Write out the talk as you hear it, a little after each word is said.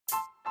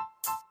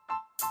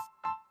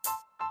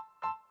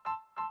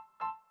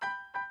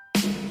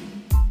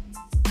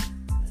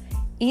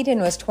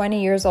Eden was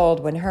 20 years old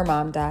when her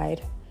mom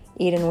died.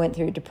 Eden went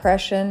through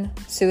depression,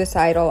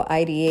 suicidal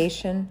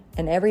ideation,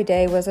 and every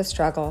day was a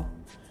struggle.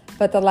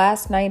 But the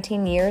last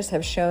 19 years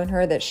have shown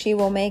her that she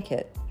will make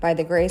it by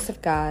the grace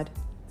of God.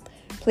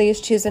 Please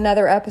choose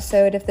another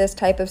episode if this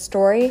type of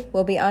story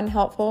will be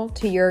unhelpful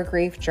to your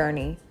grief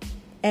journey.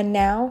 And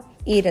now,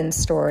 Eden's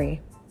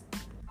story.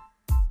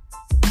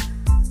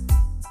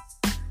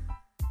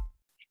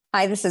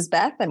 Hi, this is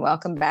Beth, and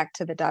welcome back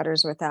to the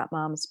Daughters Without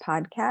Moms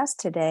podcast.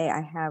 Today I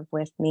have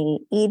with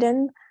me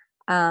Eden,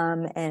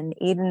 and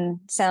Eden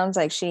sounds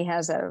like she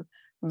has a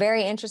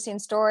very interesting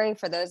story.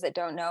 For those that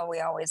don't know, we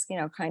always,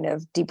 kind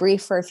of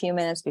debrief for a few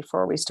minutes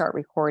before we start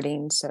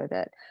recording so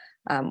that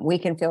we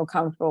can feel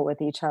comfortable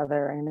with each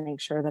other and make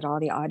sure that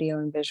all the audio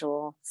and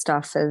visual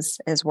stuff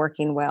is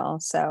working well.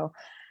 So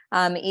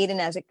Eden,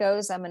 as it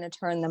goes, I'm going to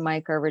turn the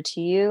mic over to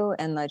you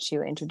and let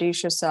you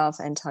introduce yourself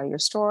and tell your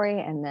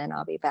story, and then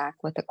I'll be back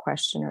with a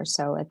question or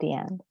so at the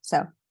end.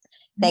 So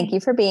thank you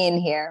for being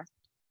here.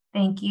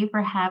 Thank you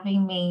for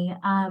having me.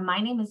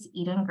 My name is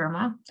Eden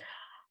Girma.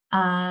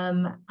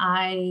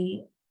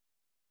 I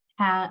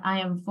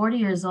am 40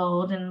 years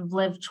old and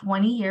lived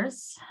 20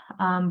 years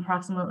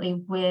approximately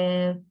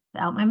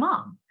without my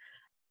mom.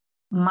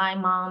 My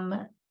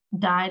mom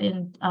died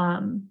in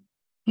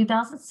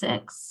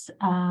 2006.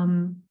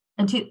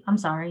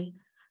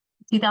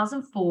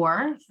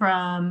 2004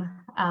 from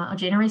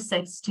January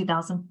 6,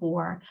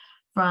 2004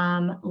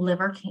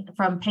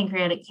 from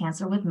pancreatic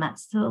cancer with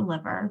mets to the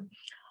liver.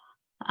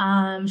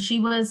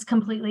 She was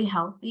completely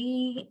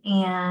healthy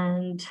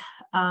and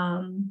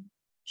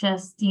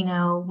just,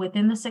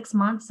 within the 6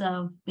 months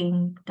of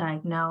being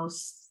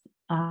diagnosed,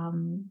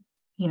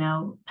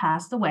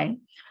 passed away.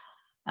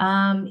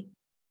 One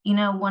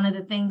of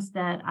the things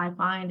that I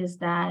find is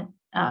that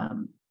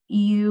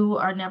you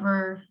are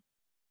never,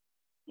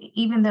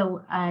 even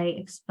though I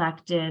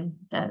expected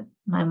that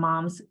my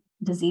mom's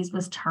disease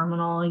was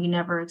terminal, you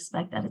never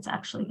expect that it's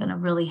actually going to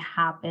really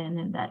happen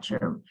and that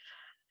you're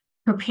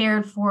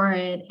prepared for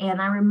it.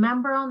 And I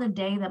remember on the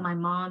day that my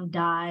mom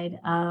died,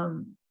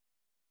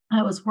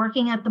 I was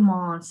working at the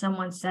mall and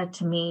someone said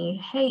to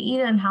me, "Hey,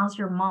 Eden, how's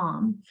your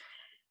mom?"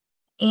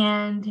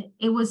 And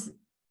it was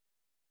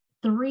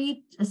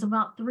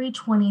about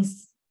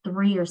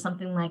 3:23 or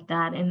something like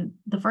that. And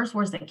the first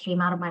words that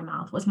came out of my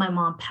mouth was, "My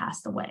mom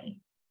passed away."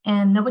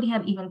 And nobody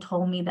had even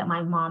told me that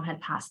my mom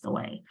had passed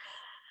away.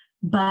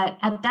 But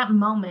at that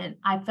moment,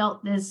 I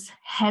felt this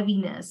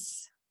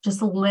heaviness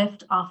just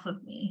lift off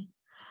of me.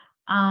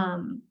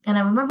 And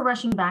I remember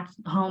rushing back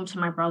home to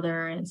my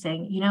brother and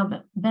saying,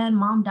 "Ben,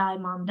 mom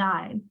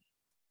died.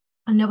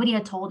 And nobody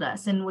had told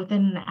us. And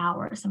within an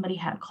hour, somebody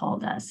had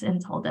called us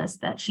and told us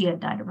that she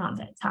had died around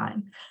that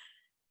time.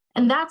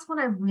 And that's when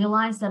I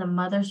realized that a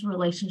mother's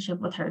relationship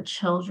with her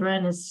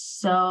children is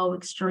so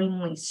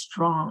extremely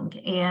strong.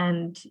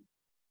 And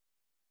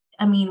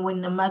I mean,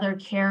 when the mother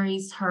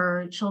carries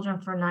her children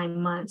for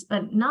 9 months,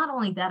 but not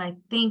only that, I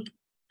think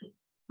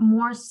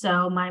more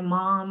so my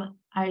mom,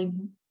 I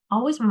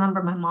always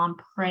remember my mom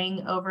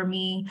praying over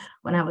me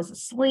when I was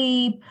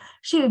asleep.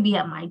 She would be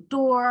at my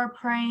door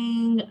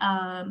praying,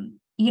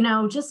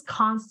 just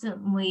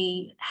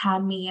constantly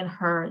had me in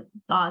her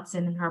thoughts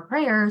and in her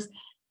prayers.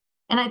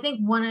 And I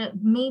think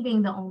me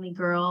being the only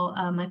girl,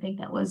 I think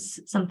that was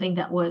something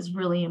that was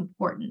really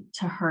important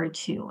to her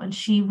too. And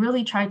she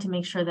really tried to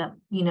make sure that,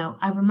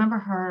 I remember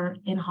her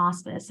in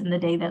hospice and the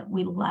day that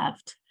we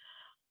left,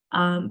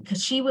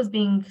 because she was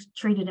being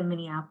treated in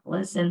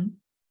Minneapolis and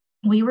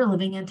we were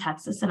living in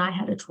Texas, and I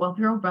had a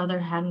 12-year-old brother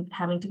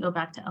having to go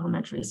back to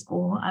elementary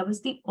school. I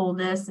was the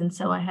oldest. And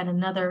so I had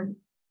another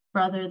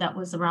brother that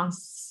was around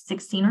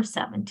 16 or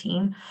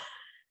 17.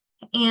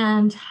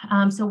 And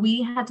so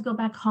we had to go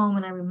back home.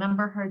 And I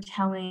remember her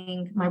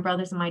telling my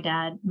brothers and my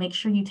dad, "Make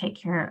sure you take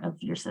care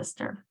of your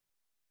sister."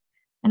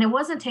 And it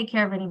wasn't take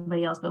care of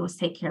anybody else, but it was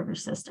take care of your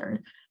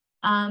sister.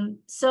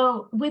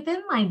 So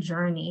within my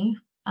journey,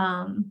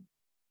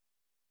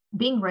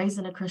 being raised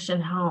in a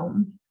Christian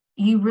home,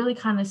 you really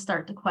kind of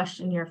start to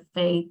question your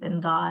faith in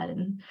God.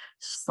 And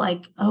it's just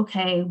like,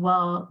 okay,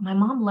 well, my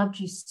mom loved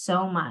you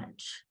so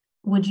much.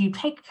 Would you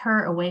take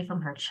her away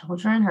from her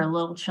children, her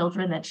little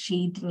children that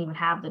she didn't even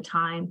have the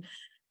time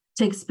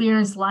to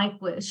experience life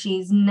with?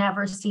 She's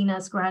never seen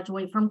us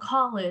graduate from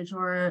college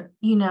or,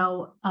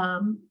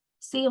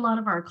 see a lot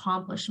of our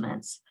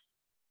accomplishments.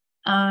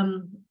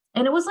 And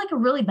it was like a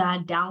really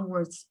bad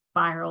downward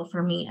spiral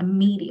for me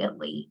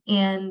immediately.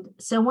 And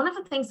so one of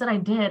the things that I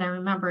did, I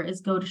remember,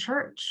 is go to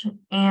church.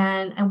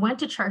 And I went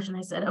to church and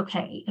I said,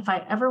 okay, if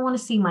I ever want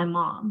to see my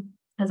mom,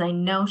 because I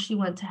know she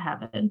went to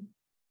heaven,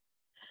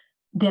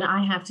 then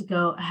I have to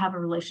go have a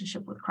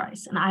relationship with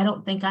Christ. And I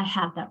don't think I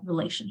have that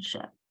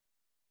relationship.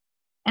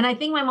 And I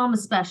think my mom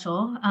is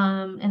special.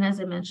 And as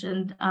I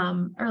mentioned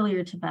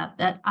earlier to Beth,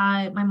 that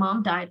my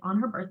mom died on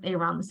her birthday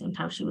around the same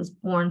time she was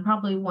born,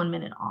 probably 1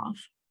 minute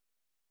off.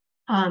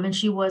 And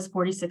she was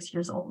 46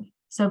 years old,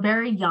 so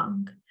very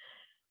young.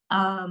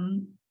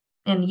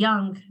 and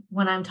young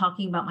when I'm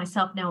talking about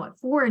myself now at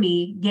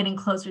 40, getting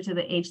closer to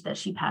the age that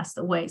she passed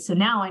away. So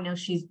now I know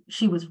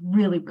she was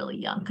really, really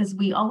young, because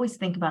we always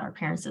think about our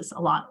parents as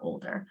a lot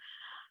older.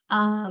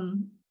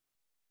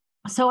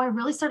 So I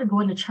really started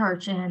going to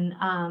church, and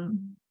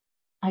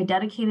I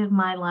dedicated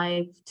my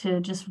life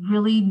to just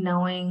really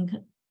knowing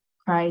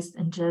Christ,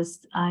 and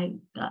just I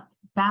got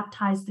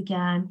baptized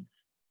again.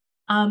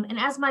 And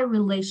as my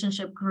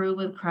relationship grew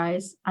with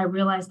Christ, I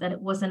realized that it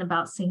wasn't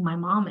about seeing my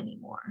mom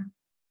anymore,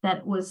 that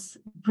it was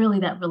really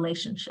that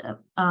relationship,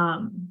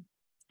 and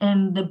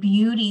the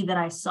beauty that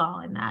I saw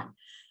in that.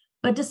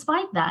 But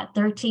despite that,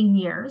 13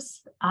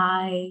 years,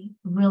 I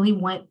really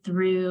went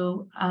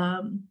through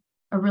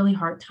a really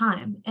hard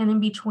time. And in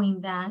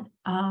between that,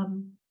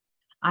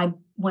 I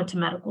went to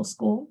medical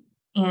school,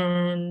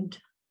 and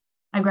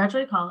I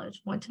graduated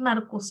college, went to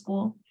medical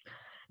school.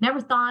 Never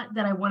thought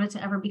that I wanted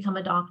to ever become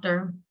a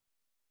doctor,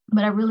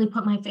 but I really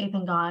put my faith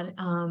in God,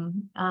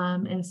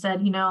 and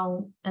said,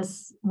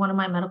 as one of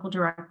my medical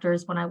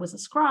directors, when I was a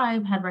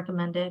scribe, had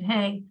recommended,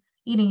 hey,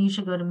 Eden, you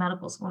should go to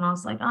medical school. And I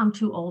was like, I'm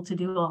too old to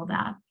do all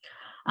that.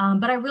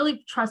 But I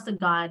really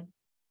trusted God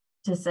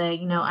to say,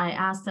 I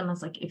asked him, I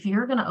was like, if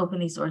you're going to open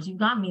these doors, you've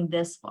got me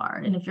this far.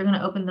 And if you're going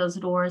to open those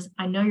doors,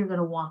 I know you're going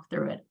to walk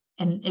through it.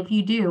 And if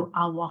you do,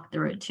 I'll walk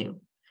through it too.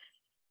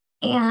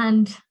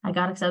 And I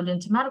got accepted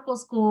into medical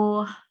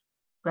school,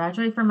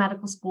 graduated from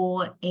medical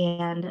school,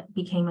 and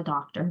became a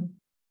doctor.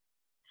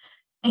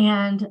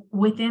 And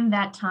within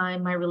that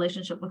time, my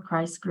relationship with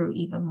Christ grew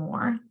even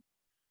more.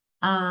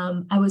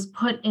 I was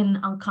put in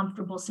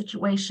uncomfortable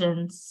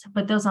situations,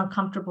 but those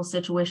uncomfortable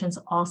situations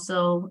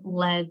also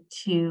led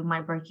to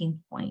my breaking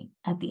point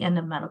at the end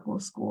of medical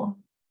school.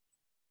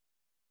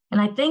 And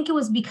I think it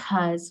was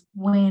because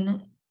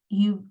when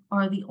you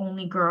are the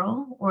only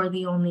girl or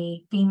the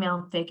only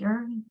female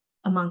figure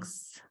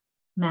amongst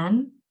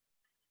men,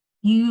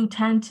 you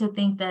tend to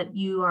think that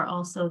you are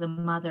also the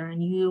mother,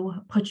 and you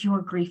put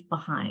your grief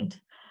behind.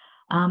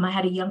 I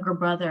had a younger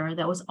brother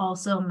that was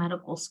also in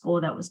medical school,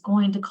 that was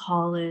going to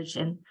college,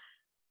 and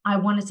I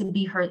wanted to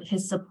be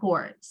his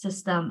support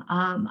system.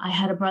 I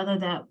had a brother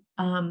that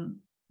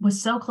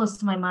was so close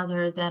to my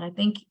mother that I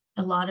think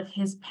a lot of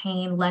his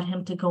pain led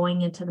him to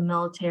going into the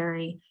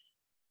military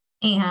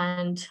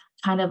and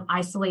kind of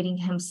isolating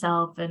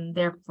himself, and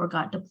therefore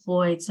got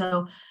deployed.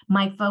 So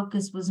my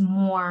focus was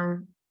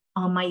more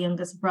on my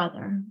youngest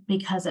brother,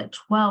 because at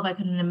 12, I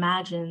couldn't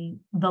imagine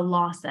the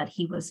loss that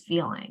he was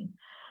feeling.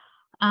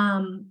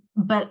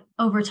 But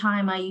over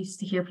time, I used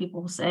to hear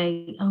people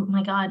say, oh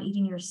my God,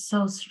 Eden, you're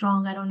so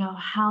strong. I don't know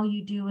how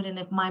you do it. And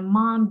if my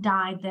mom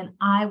died, then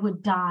I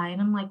would die.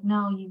 And I'm like,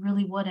 no, you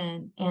really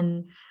wouldn't.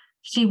 And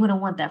she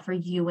wouldn't want that for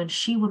you. And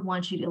she would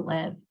want you to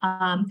live.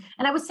 And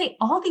I would say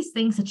all these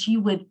things that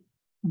you would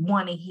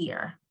want to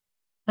hear.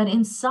 But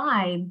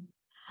inside,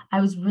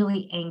 I was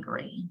really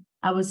angry.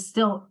 I was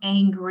still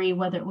angry,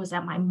 whether it was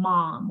at my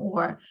mom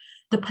or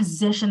the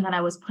position that I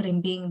was put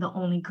in, being the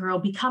only girl,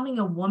 becoming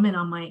a woman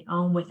on my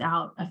own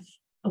without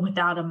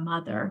a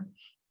mother.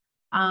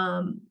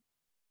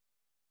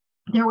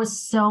 There was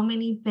so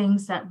many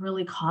things that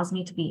really caused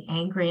me to be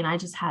angry, and I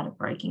just had a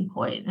breaking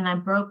point, and I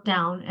broke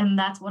down. And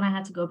that's when I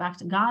had to go back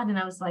to God. And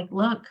I was like,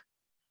 look,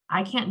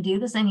 I can't do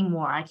this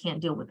anymore. I can't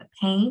deal with the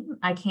pain.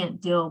 I can't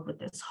deal with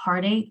this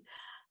heartache.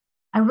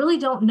 I really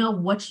don't know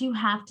what you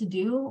have to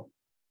do,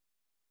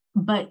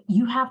 but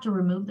you have to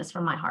remove this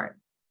from my heart.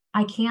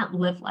 I can't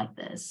live like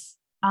this.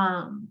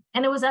 And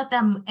it was at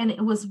them, and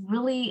it was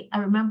really, I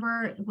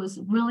remember it was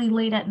really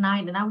late at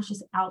night, and I was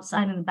just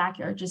outside in the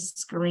backyard, just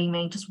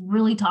screaming, just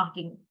really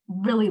talking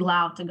really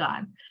loud to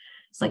God.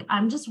 It's like,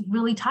 I'm just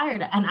really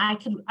tired. And I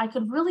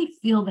could really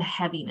feel the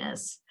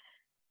heaviness.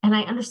 And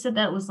I understood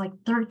that it was like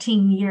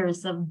 13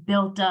 years of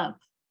built up,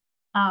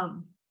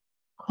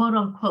 quote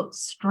unquote,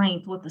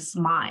 strength with a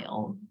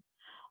smile.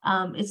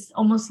 It's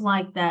almost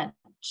like that,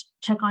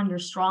 check on your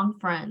strong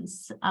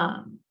friends,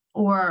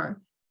 or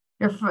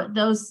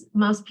those,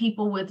 most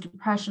people with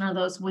depression are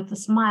those with a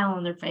smile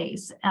on their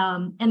face.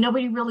 And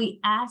nobody really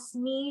asked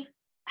me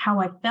how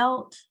I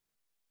felt.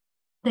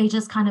 They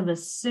just kind of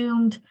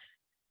assumed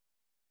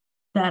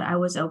that I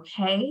was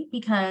okay,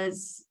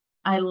 because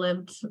I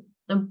lived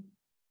a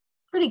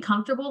pretty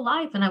comfortable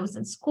life, and I was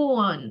in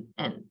school, and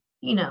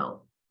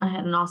I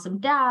had an awesome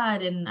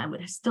dad, and I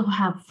would still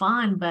have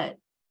fun, but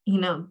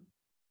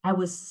I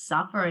was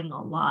suffering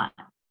a lot.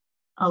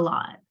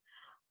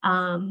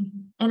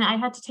 And I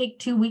had to take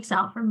 2 weeks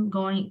out from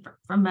going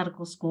from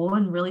medical school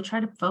and really try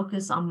to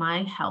focus on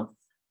my health.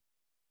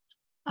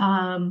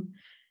 And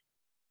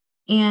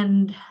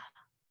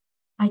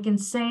I can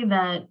say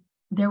that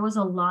there was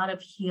a lot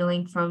of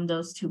healing from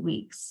those 2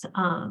 weeks.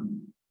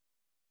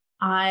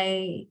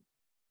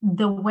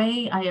 The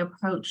way I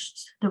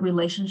approached the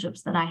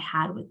relationships that I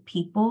had with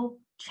people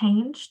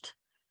changed.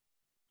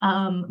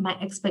 My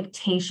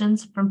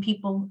expectations from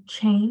people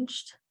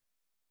changed.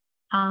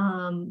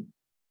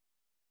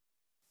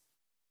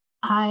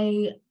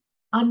 I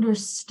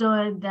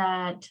understood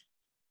that,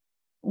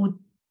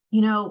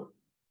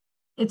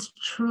 it's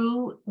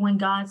true when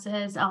God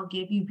says, I'll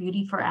give you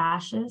beauty for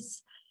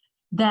ashes.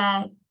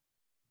 that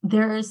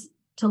there's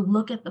to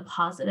look at the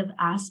positive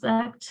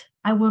aspect.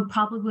 I would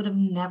have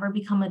never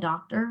become a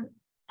doctor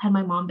had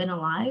my mom been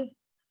alive.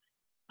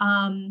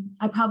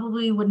 I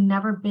probably would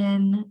never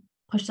been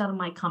pushed out of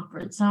my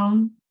comfort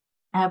zone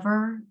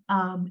ever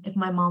if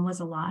my mom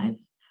was alive.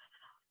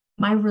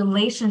 My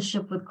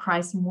relationship with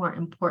Christ, more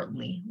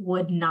importantly,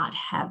 would not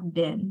have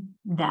been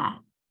that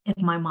if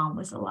my mom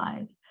was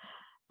alive.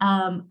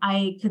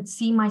 I could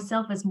see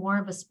myself as more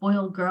of a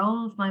spoiled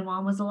girl if my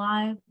mom was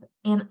alive.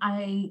 And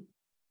I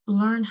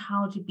learned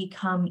how to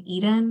become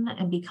Eden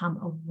and become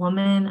a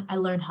woman. I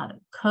learned how to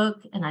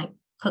cook, and I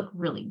cook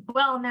really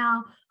well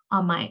now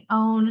on my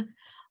own.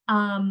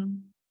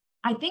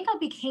 I think I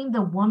became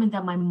the woman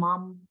that my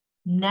mom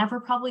never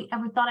probably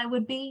ever thought I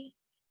would be,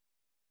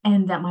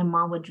 and that my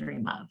mom would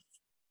dream of.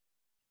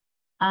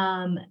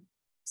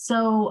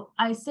 So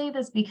I say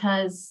this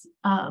because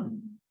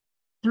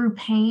through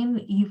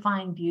pain, you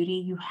find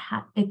beauty.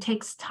 It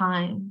takes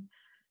time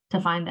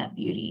to find that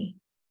beauty.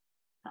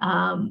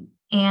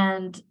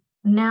 And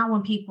now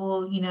when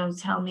people,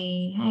 tell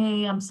me,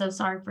 hey, I'm so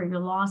sorry for your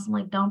loss, I'm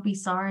like, don't be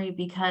sorry,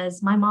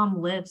 because my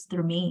mom lives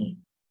through me.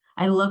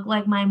 I look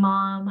like my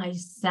mom. I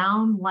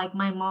sound like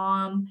my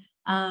mom.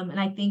 And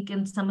I think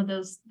in some of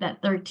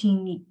that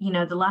 13,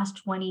 the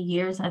last 20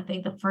 years, I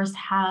think the first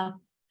half,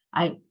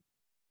 I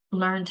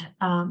learned,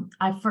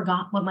 I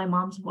forgot what my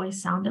mom's voice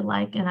sounded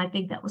like. And I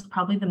think that was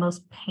probably the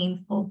most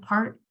painful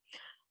part,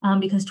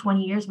 because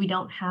 20 years, we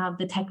don't have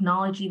the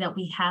technology that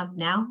we have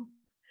now.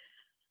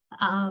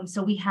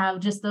 So we have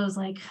just those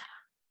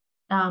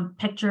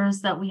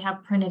pictures that we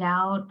have printed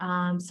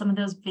out. Some of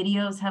those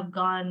videos have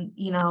gone,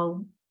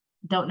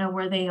 don't know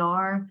where they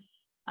are.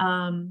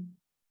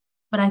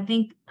 But I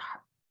think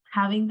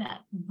having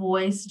that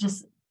voice,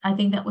 I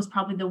think that was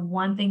probably the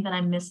one thing that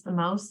I missed the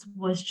most,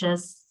 was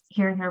just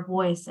hearing her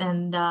voice.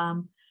 And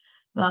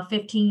about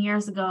 15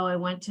 years ago, I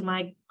went to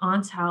my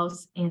aunt's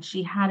house, and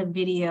she had a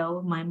video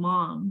of my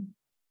mom.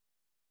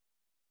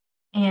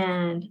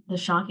 And the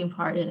shocking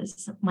part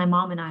is my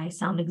mom and I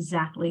sound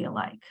exactly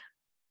alike.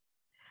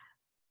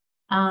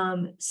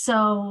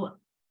 So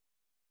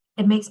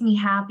it makes me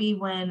happy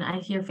when I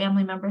hear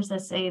family members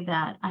that say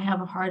that I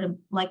have a heart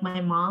like my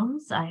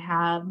mom's. I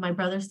have my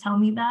brothers tell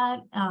me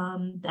that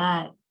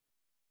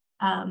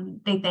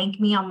they thank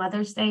me on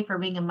Mother's Day for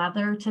being a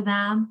mother to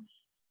them.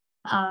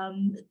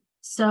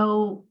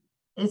 So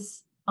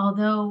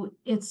although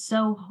it's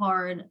so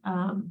hard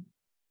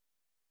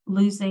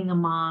losing a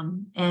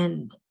mom,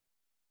 and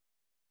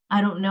I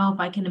don't know if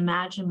I can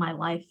imagine my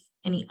life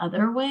any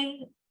other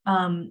way.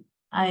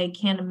 I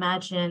can't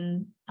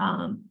imagine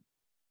I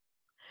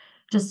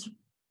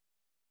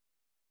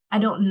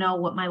don't know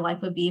what my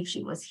life would be if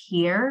she was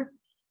here,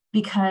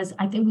 because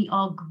I think we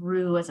all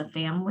grew as a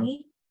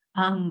family.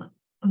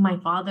 My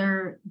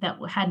father, that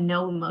had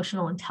no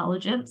emotional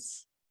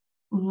intelligence,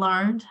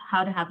 learned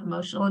how to have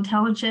emotional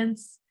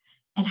intelligence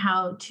and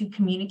how to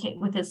communicate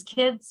with his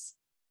kids.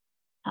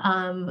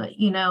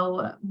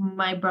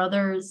 My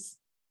brothers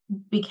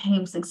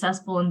became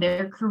successful in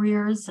their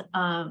careers.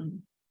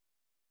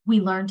 We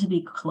learned to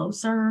be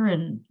closer,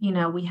 and,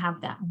 we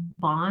have that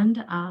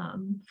bond.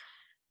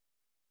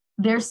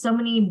 There's so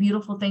many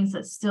beautiful things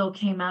that still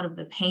came out of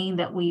the pain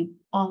that we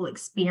all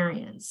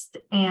experienced.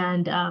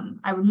 And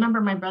I remember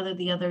my brother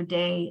the other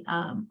day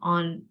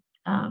on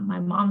my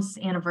mom's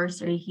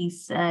anniversary, he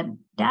said,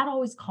 Dad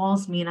always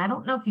calls me, and I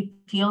don't know if he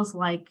feels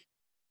like,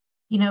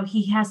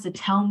 he has to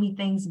tell me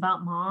things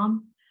about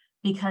Mom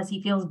because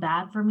he feels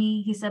bad for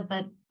me. He said,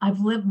 but I've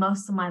lived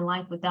most of my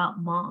life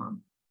without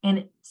Mom, and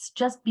it's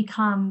just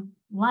become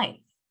life.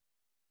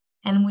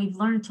 And we've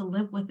learned to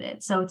live with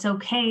it. So it's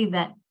okay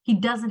that he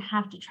doesn't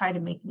have to try to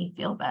make me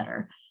feel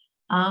better.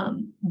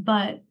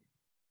 But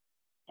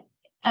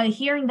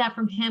hearing that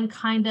from him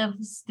kind of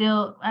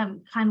still,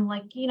 I'm kind of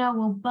like,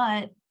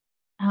 but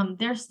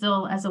there's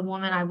still, as a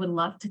woman, I would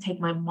love to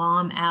take my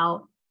mom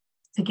out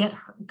to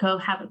go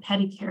have a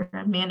pedicure,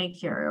 a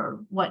manicure, or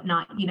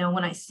whatnot,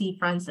 when I see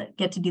friends that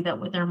get to do that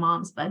with their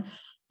moms. But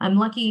I'm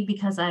lucky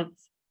because I'm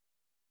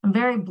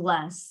very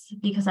blessed,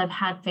 because I've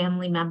had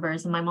family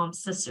members and my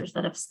mom's sisters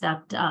that have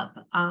stepped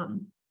up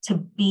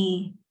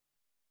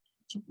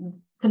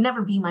could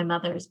never be my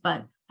mother's,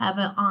 but I have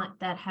an aunt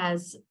that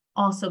has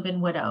also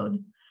been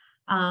widowed,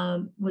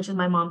 which is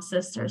my mom's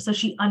sister. So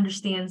she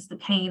understands the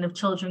pain of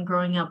children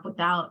growing up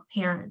without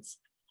parents.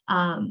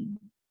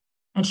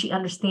 And she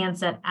understands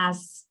that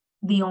as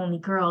the only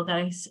girl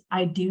that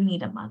I do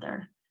need a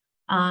mother.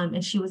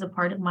 And she was a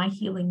part of my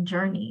healing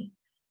journey.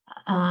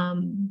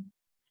 And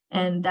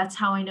that's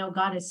how I know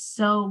God is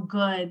so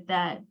good,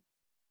 that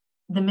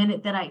the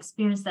minute that I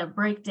experienced that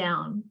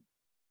breakdown,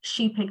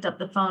 she picked up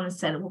the phone and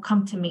said, well,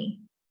 come to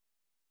me.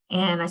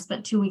 And I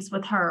spent 2 weeks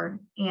with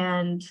her,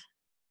 and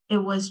it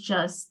was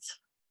just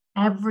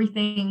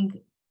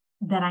everything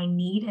that I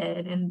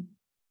needed. And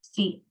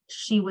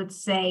she would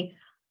say,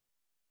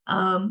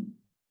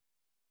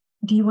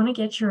 do you want to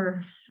get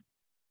your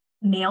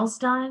nails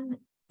done?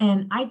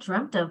 And I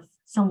dreamt of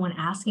someone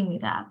asking me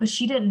that, but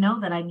she didn't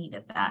know that I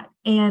needed that.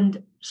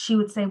 And she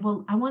would say,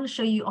 well, I want to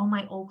show you all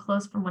my old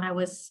clothes from when I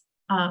was,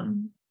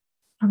 from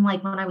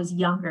like when I was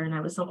younger and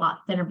I was a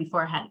lot thinner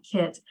before I had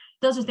kids.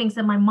 Those are things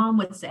that my mom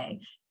would say.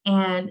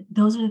 And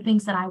those are the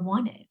things that I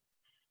wanted.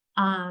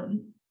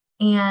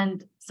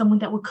 And someone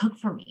that would cook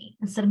for me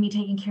instead of me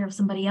taking care of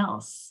somebody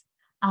else.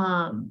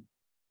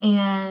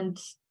 And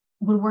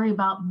would worry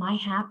about my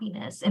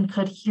happiness and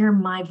could hear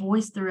my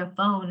voice through a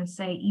phone and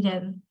say,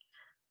 Eden,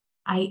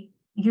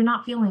 you're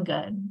not feeling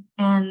good,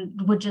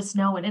 and would just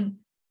know it. And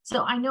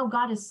so I know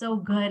God is so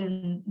good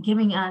in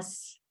giving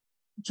us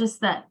just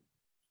that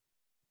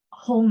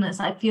wholeness.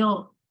 I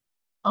feel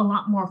a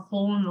lot more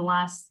whole in the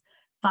last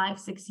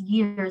 5-6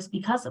 years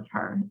because of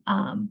her.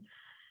 And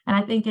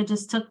I think it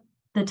just took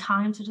the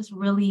time to just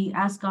really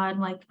ask God,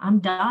 like, I'm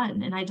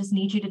done and I just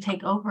need you to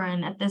take over.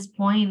 And at this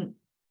point,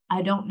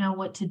 I don't know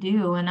what to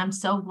do. And I'm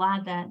so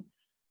glad that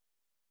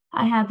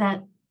I had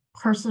that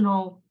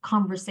personal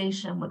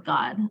conversation with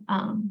God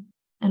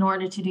in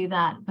order to do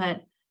that.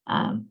 But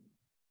I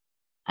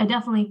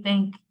definitely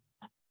think,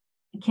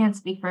 I can't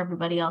speak for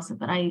everybody else,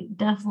 but I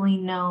definitely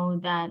know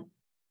that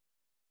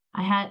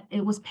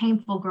it was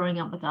painful growing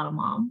up without a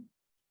mom,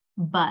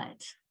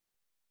 but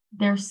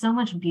there's so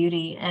much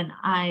beauty. And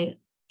I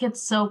get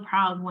so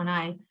proud when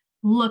I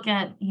look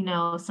at,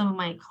 some of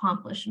my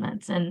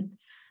accomplishments and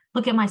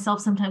look at myself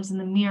sometimes in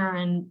the mirror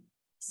and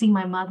see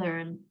my mother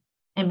and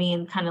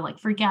kind of like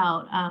freak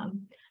out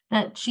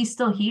that she's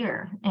still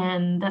here.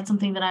 And that's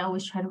something that I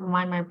always try to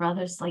remind my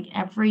brothers, like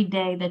every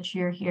day that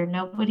you're here,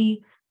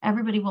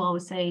 everybody will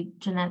always say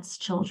Jeanette's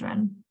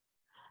children.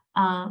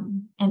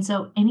 And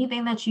so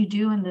anything that you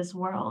do in this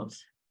world,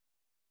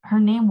 her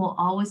name will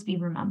always be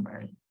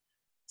remembered.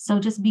 So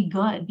just be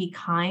good, be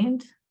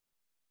kind,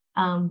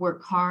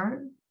 work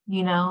hard,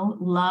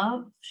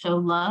 love,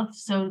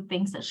 so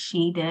things that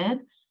she did.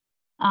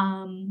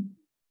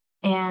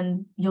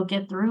 And you'll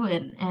get through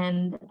it.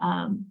 And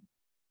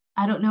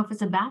I don't know if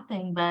it's a bad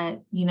thing,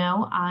 but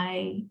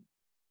I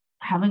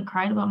haven't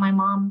cried about my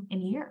mom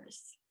in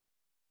years.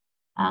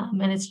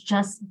 And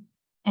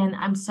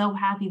I'm so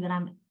happy that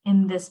I'm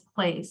in this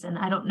place. And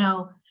I don't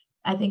know,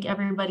 I think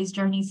everybody's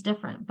journey is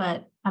different,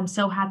 but I'm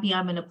so happy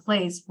I'm in a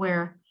place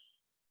where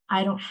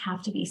I don't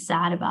have to be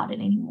sad about it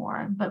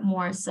anymore, but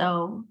more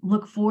so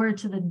look forward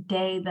to the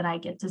day that I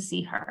get to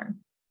see her.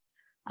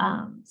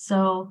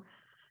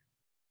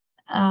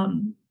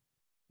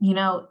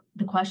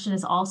 The question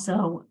is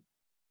also,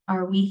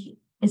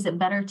 is it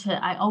better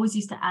I always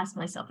used to ask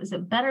myself, is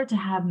it better to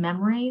have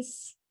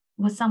memories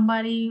with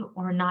somebody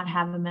or not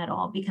have them at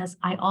all? Because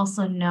I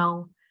also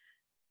know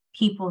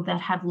people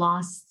that have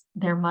lost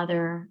their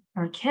mother,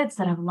 or kids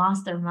that have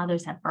lost their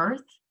mothers at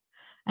birth.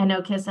 I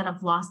know kids that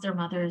have lost their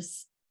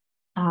mothers.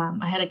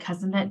 I had a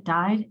cousin that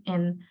died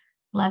and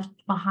left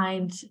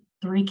behind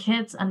 3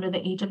 kids under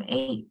the age of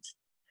 8.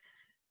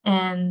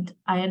 And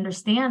I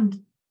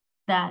understand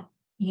that,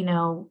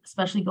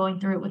 especially going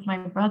through it with my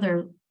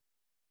brother,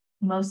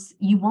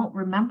 you won't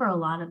remember a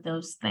lot of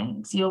those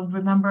things. You'll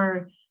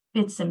remember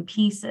bits and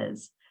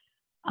pieces.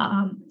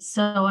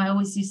 So I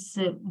always used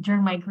to,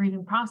 during my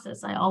grieving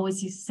process, I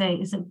always used to say,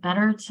 is it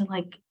better to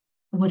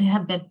would it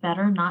have been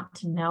better not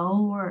to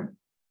know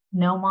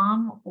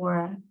mom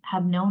or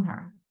have known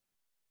her?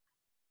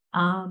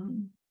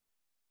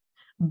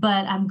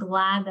 But I'm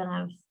glad that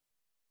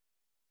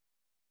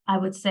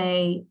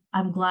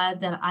I'm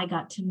glad that I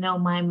got to know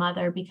my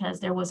mother, because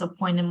there was a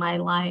point in my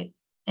life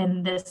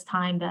in this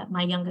time that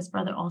my youngest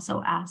brother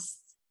also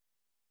asked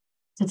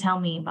to tell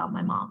me about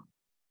my mom.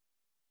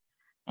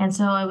 And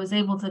so I was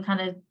able to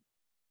kind of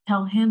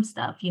tell him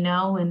stuff,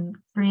 and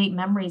create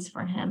memories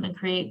for him and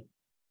create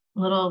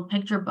little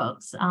picture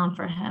books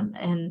for him.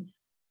 And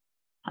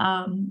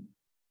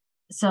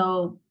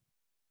so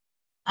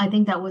I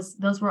think I've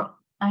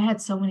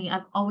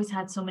always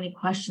had so many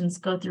questions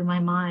go through my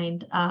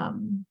mind.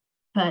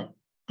 But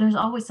I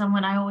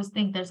always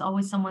think there's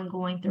always someone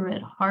going through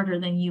it harder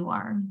than you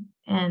are,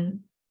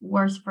 and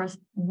worse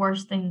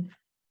than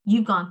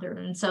you've gone through.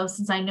 And so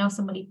since I know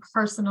somebody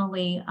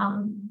personally,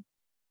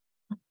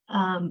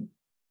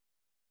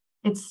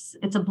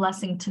 it's a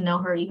blessing to know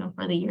her, even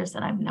for the years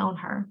that I've known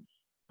her.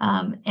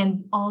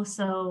 And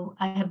also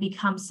I have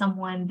become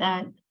someone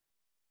that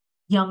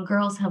young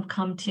girls have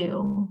come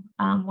to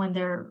when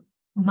their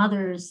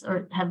mothers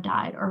have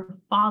died, or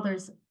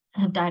fathers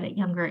have died at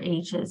younger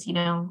ages.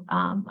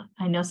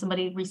 I know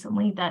somebody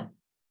recently that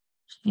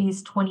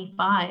she's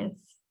 25,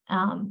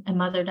 and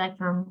mother died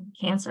from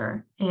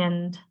cancer.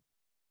 And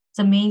it's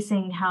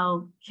amazing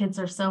how kids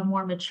are so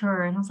more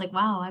mature. And I was like,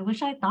 wow, I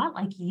wish I thought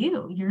like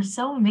you. You're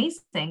so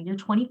amazing. You're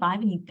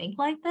 25 and you think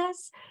like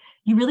this.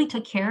 You really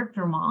took care of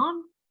your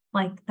mom.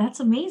 Like, that's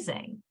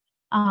amazing.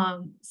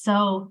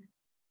 So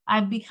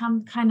I've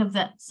become kind of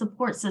that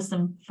support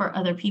system for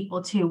other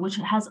people too, which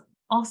has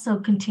also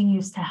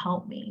continues to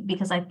help me,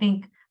 because I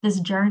think this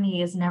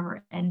journey is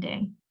never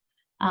ending.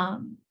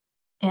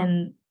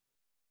 And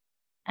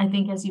I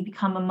think as you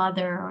become a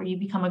mother or you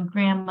become a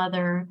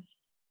grandmother,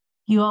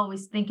 you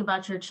always think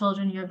about your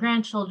children, your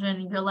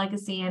grandchildren, your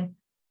legacy. And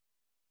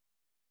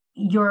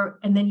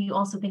and then you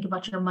also think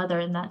about your mother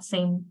in that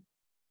same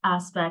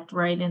aspect,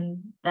 right? And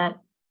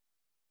that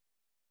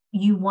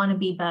you want to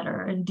be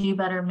better and do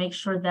better, make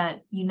sure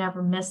that you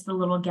never miss the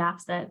little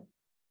gaps that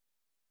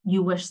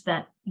you wish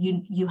that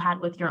you had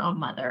with your own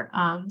mother.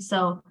 I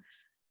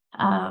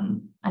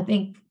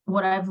think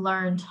what I've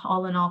learned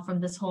all in all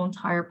from this whole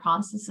entire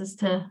process is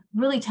to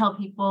really tell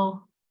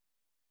people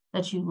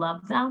that you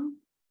love them,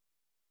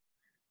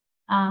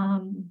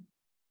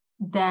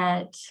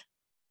 that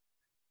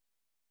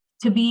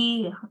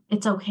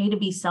it's okay to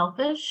be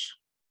selfish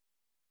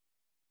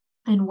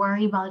and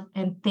worry about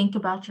and think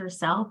about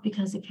yourself,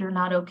 because if you're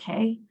not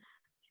okay, you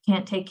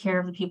can't take care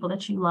of the people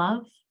that you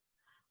love.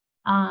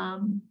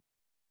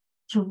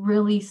 To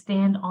really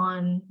stand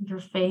on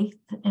your faith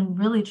and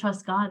really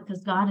trust God,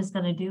 because God is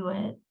going to do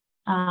it.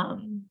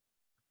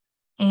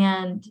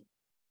 And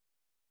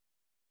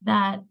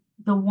that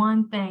the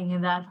one thing,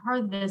 and I've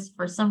heard this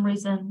for some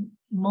reason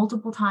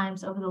multiple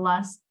times over the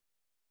last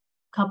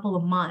couple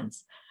of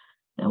months,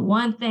 the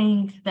one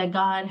thing that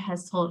God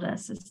has told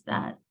us is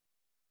that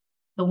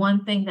the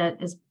one thing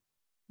that is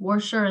for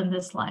sure in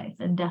this life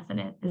and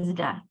definite is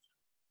death.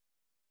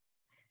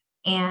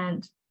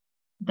 And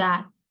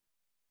that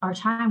our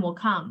time will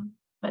come,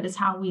 but it's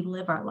how we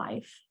live our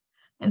life.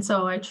 And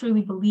so I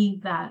truly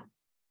believe that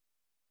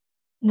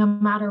no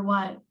matter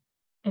what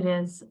it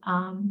is,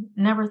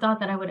 never thought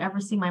that I would ever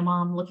see my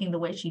mom looking the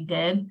way she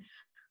did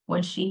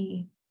when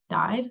she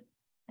died.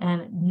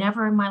 And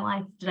never in my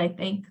life did I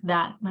think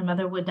that my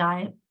mother would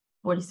die at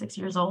 46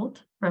 years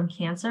old from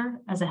cancer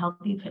as a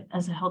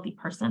healthy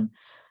person.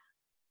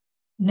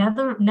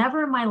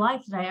 Never in my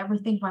life did I ever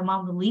think my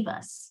mom would leave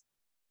us.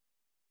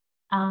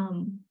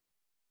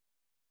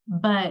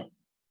 But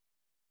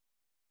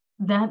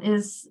that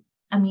is,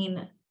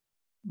 the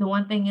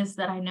one thing is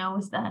that I know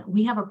is that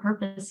we have a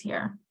purpose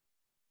here.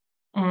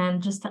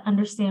 And just to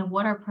understand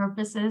what our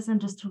purpose is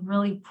and just to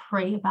really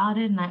pray about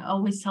it. And I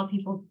always tell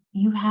people,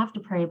 you have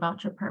to pray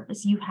about your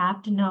purpose. You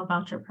have to know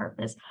about your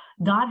purpose.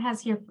 God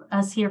has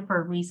us here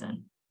for a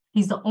reason.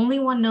 He's the only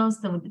one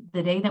knows the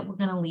day that we're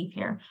going to leave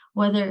here,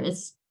 whether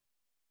it's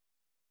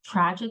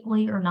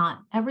tragically or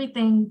not.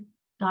 Everything,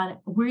 God,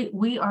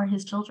 we are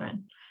his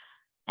children.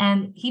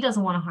 And he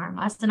doesn't want to harm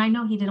us. And I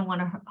know he didn't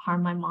want to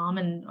harm my mom,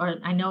 or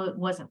I know it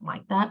wasn't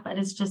like that, but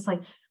it's just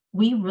like,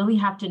 we really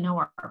have to know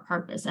our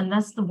purpose. And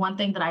that's the one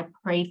thing that I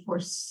prayed for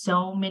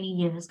so many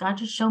years. God,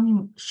 just show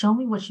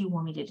me what you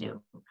want me to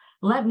do.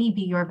 Let me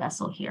be your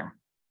vessel here,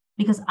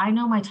 because I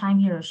know my time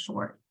here is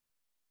short.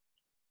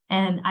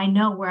 And I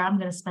know where I'm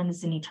going to spend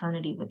this in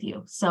eternity with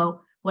you.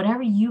 So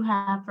whatever you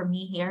have for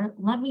me here,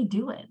 let me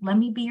do it. Let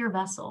me be your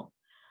vessel.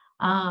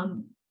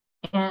 And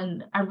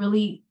I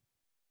really,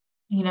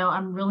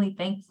 I'm really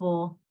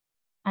thankful.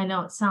 I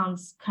know it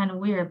sounds kind of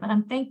weird, but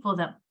I'm thankful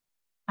that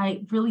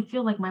I really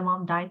feel like my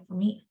mom died for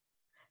me,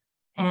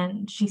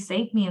 and she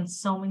saved me in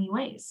so many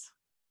ways.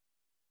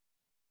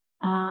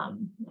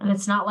 And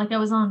it's not like I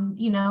was on,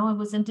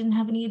 didn't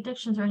have any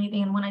addictions or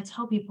anything. And when I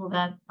tell people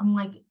that, I'm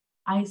like,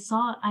 I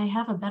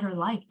have a better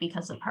life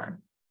because of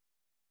her,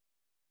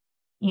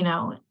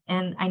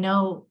 and I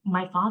know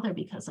my father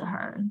because of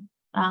her.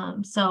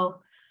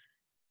 So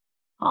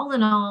all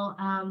in all,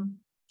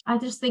 I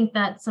just think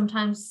that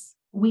sometimes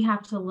we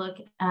have to look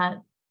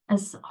at,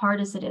 as hard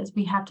as it is,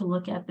 we have to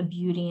look at the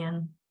beauty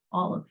in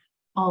all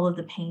of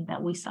the pain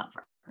that we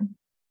suffer,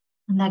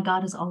 and that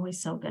God is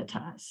always so good to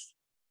us.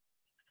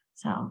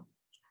 So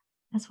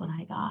that's what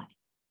I got.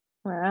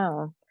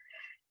 Wow.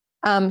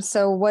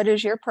 So what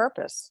is your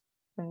purpose?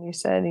 And you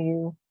said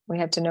we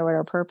have to know what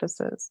our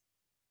purpose is.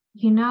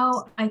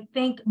 I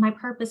think my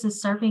purpose is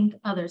serving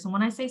others. And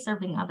when I say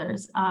serving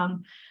others, I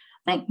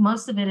think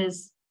most of it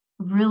is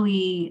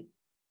really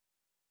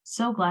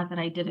so glad that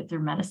I did it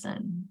through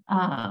medicine.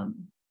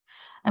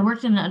 I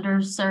worked in an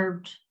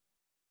underserved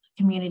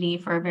community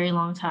for a very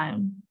long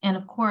time. And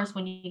of course,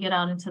 when you get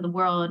out into the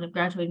world and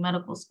graduate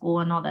medical school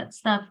and all that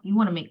stuff, you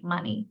want to make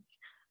money.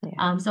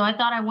 Yeah. So I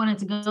thought I wanted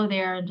to go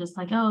there and just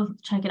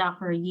check it out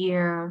for a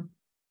year.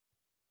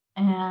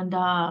 And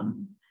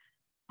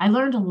I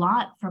learned a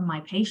lot from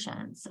my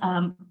patients.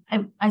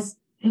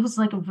 It was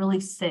like a really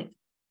sick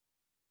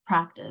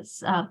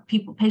practice.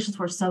 Patients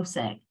were so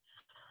sick.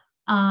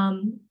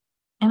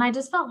 And I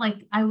just felt like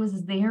I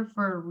was there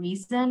for a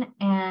reason,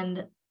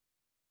 and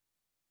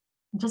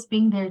just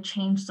being there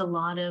changed a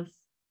lot of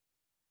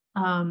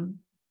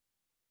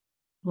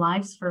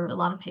lives for a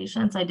lot of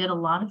patients. I did a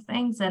lot of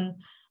things, and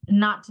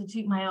not to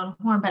toot my own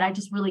horn, but I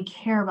just really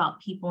care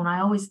about people. And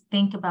I always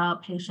think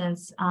about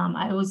patients.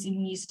 I always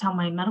even used to tell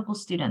my medical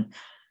students,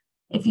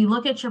 if you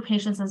look at your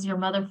patients as your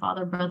mother,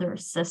 father, brother, or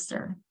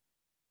sister,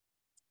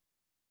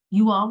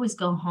 you will always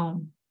go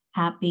home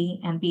happy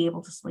and be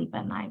able to sleep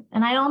at night.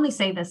 And I only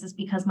say this is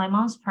because my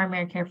mom's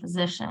primary care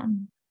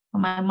physician,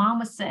 when my mom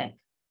was sick,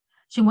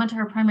 she went to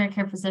her primary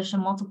care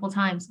physician multiple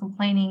times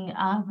complaining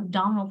of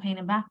abdominal pain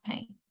and back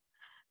pain.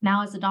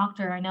 Now, as a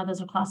doctor, I know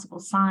those are classical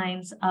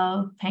signs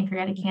of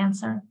pancreatic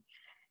cancer.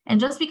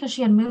 And just because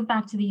she had moved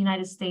back to the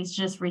United States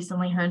just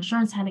recently, her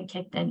insurance hadn't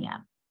kicked in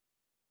yet.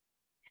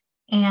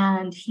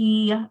 And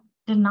he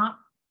did not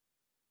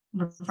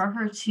refer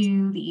her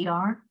to the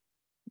ER.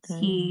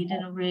 He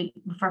didn't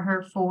refer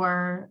her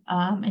for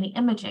any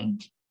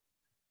imaging.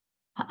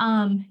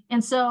 And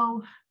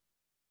so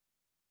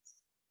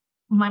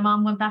my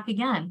mom went back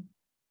again,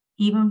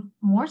 even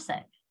more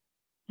sick,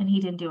 and he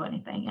didn't do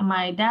anything. And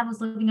my dad was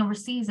living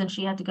overseas, and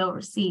she had to go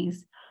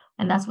overseas.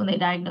 And that's when they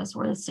diagnosed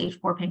her with stage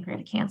 4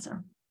 pancreatic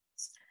cancer.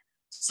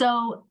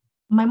 So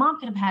my mom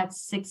could have had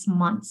 6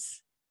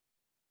 months,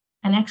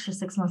 an extra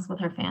 6 months with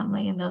her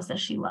family and those that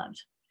she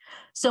loved.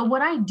 So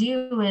what I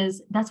do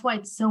is, that's why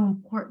it's so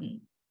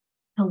important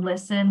to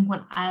listen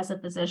when, as a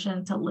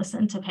physician, to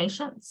listen to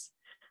patients,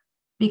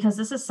 because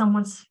this is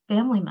someone's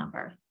family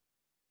member.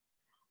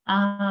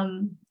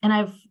 And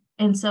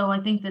so I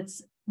think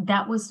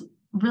that was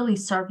really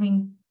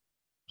serving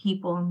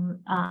people,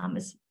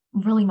 is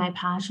really my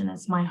passion.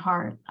 It's my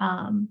heart.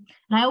 And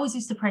I always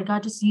used to pray,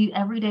 God, just use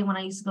every day when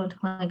I used to go to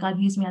clinic, God,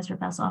 use me as your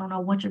vessel. I don't know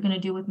what you're going to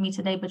do with me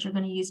today, but you're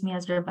going to use me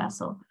as your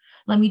vessel.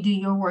 Let me do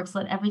your works.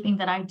 Let everything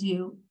that I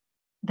do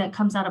that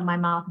comes out of my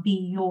mouth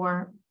be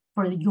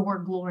for your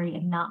glory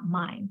and not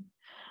mine.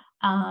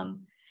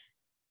 And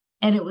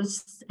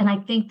I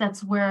think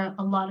that's where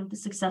a lot of the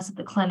success of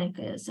the clinic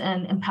is,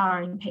 and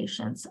empowering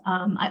patients.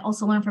 I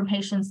also learned from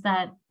patients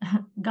that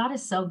God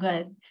is so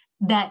good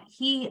that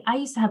I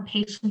used to have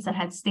patients that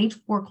had stage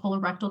 4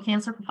 colorectal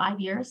cancer for 5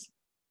 years.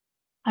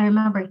 I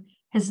remember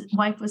his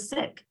wife was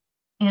sick,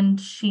 and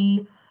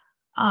he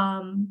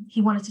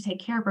wanted to take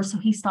care of her. So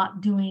he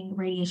stopped doing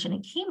radiation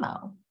and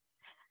chemo.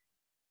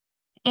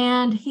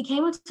 And he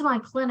came into my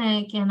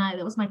clinic, and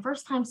it was my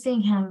first time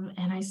seeing him.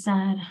 And I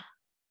said,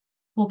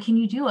 well, can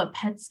you do a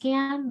PET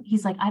scan?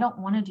 He's like, I don't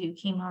want to do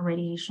chemo and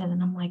radiation.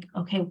 And I'm like,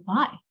 okay,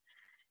 why?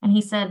 And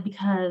he said,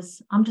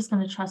 because I'm just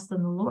going to trust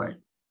in the Lord.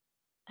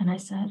 And I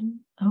said,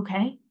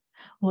 okay,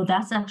 well,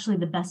 that's actually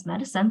the best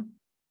medicine.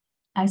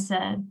 I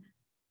said,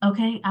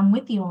 okay, I'm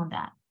with you on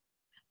that.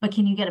 But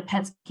can you get a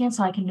PET scan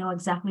so I can know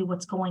exactly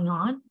what's going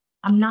on?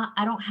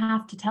 I don't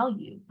have to tell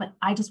you, but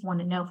I just want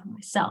to know for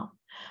myself.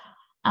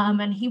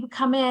 And he would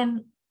come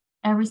in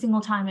every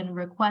single time and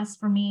request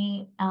for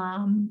me,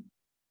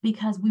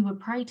 because we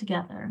would pray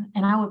together,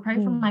 and I would pray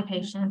for my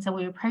patients, and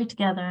we would pray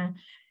together.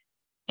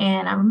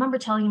 And I remember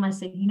telling him, I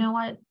said, you know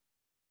what?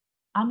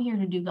 I'm here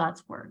to do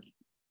God's work.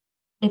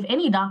 If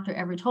any doctor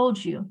ever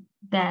told you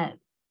that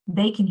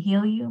they can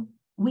heal you,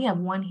 we have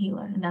one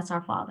healer, and that's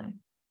our Father.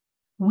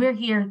 We're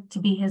here to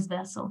be his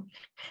vessel.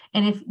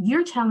 And if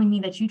you're telling me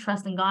that you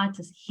trust in God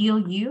to heal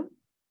you,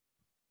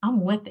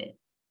 I'm with it.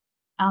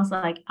 I was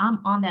like,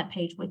 I'm on that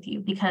page with you,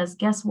 because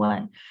guess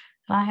what?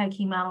 If I had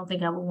chemo, I don't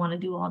think I would want to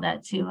do all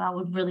that too. I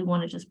would really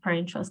want to just pray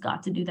and trust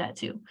God to do that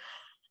too.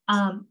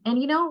 And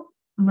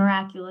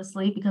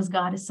miraculously, because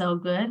God is so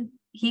good,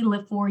 he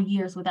lived 4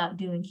 years without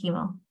doing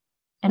chemo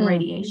and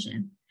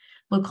radiation.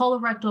 With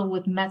colorectal,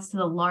 with Mets to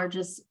the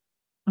largest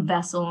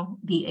vessel,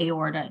 the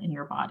aorta in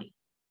your body,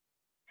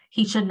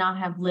 he should not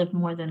have lived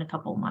more than a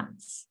couple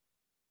months.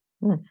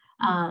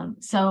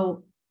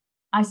 So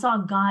I saw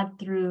God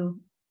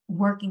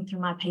working through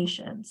my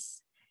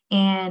patients.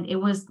 And it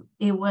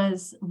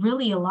was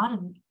really a lot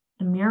of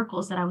the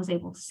miracles that I was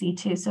able to see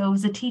too. So it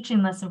was a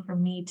teaching lesson for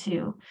me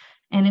too.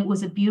 And it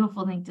was a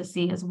beautiful thing to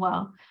see as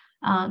well.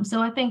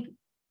 So I think,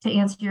 to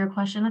answer your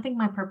question, I think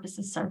my purpose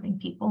is serving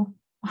people.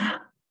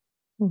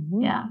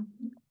 Yeah.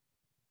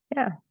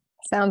 Yeah.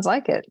 Sounds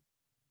like it.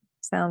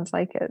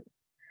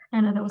 I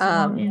know that was a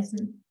long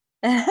answer.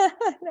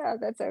 No,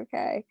 that's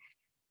okay.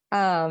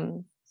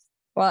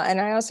 Well,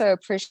 and I also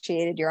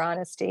appreciated your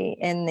honesty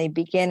in the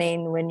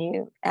beginning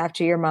when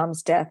after your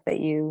mom's death, that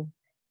you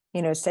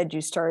said you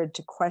started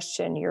to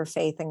question your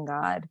faith in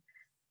God.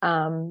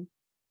 And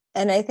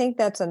I think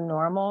that's a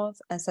normal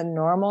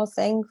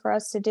thing for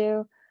us to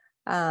do.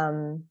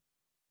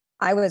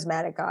 I was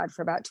mad at God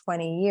for about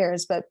 20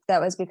 years, but that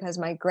was because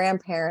my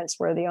grandparents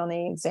were the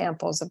only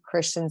examples of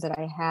Christians that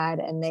I had,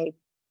 and they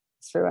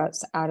threw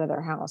us out of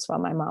their house while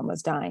my mom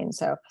was dying.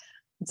 So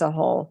it's a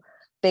whole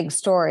big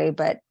story,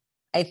 but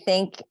I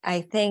think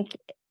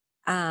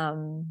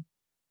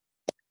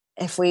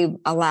if we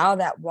allow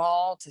that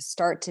wall to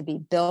start to be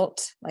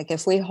built, like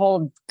if we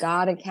hold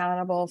God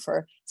accountable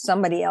for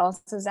somebody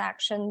else's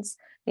actions,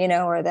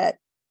 or that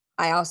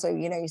I also,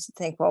 used to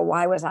think, well,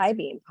 why was I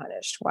being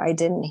punished? Why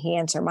didn't he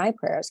answer my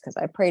prayers? Because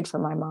I prayed for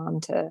my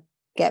mom to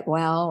get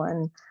well.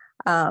 And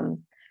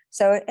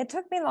so it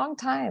took me a long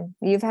time.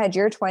 You've had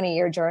your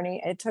 20-year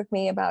journey. It took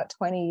me about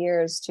 20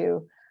 years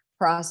to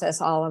process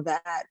all of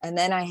that. And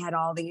then I had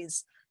all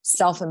these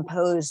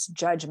self-imposed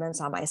judgments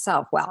on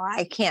myself. Well,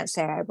 I can't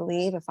say I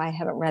believe if I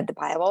haven't read the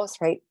Bible,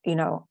 straight,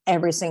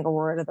 every single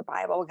word of the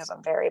Bible, because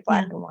I'm very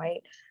black and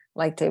white,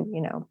 like to,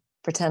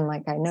 pretend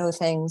like I know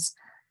things.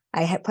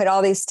 I had put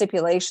all these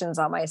stipulations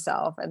on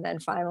myself. And then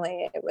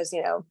finally it was,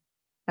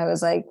 I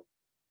was like,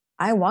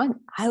 I want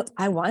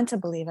to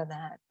believe in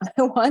that.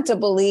 I want to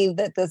believe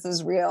that this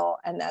is real.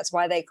 And that's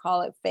why they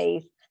call it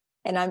faith.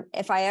 And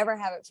if I ever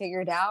have it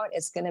figured out,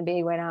 it's going to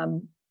be when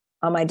I'm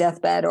on my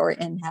deathbed or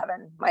in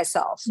heaven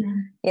myself,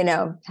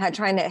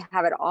 trying to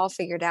have it all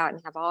figured out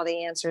and have all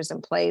the answers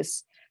in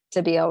place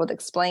to be able to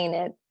explain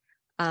it,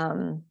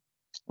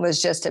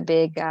 was just a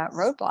big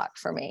roadblock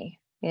for me,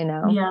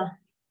 Yeah,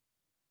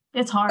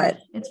 it's hard.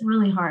 It's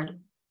really hard.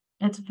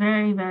 It's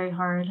very, very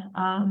hard.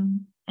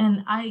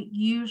 And I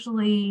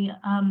usually,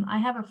 I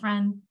have a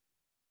friend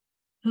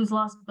who's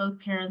lost both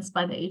parents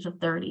by the age of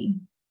 30.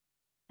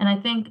 And I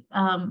think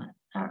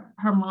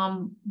her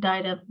mom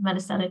died of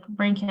metastatic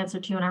brain cancer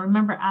too. And I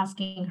remember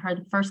asking her,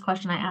 the first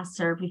question I asked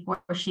her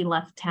before she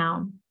left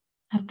town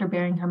after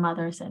burying her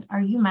mother, I said, "Are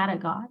you mad at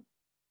God?"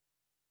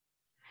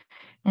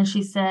 And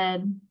she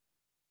said,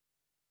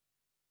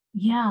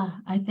 "Yeah,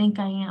 I think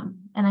I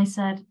am." And I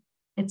said,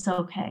 "It's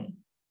okay.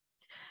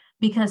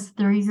 Because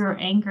through your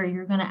anger,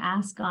 you're going to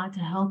ask God to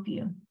help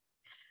you."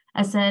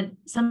 I said,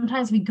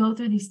 sometimes we go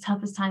through these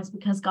toughest times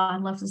because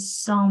God loves us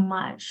so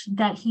much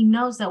that he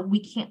knows that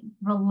we can't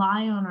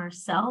rely on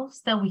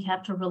ourselves, that we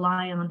have to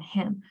rely on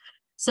him.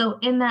 So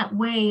in that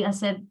way, I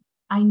said,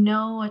 I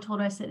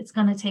told her, I said, it's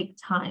going to take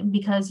time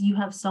because you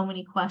have so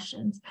many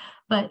questions,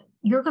 but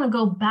you're going to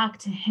go back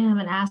to him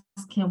and ask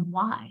him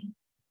why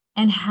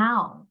and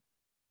how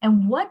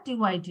and what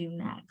do I do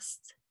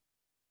next?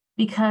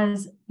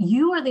 Because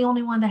you are the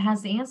only one that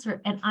has the answer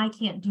and I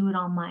can't do it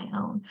on my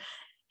own.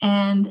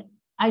 And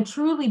I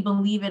truly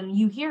believe it, and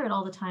you hear it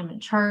all the time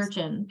in church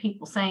and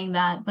people saying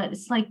that, but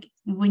it's like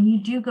when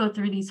you do go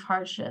through these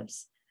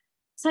hardships,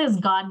 it's as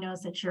God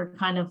knows that you're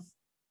kind of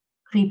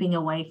creeping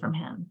away from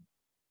him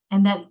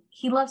and that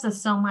he loves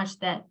us so much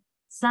that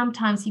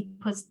sometimes he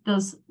puts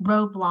those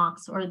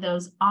roadblocks or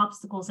those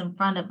obstacles in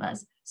front of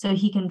us so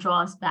he can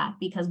draw us back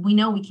because we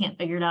know we can't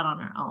figure it out on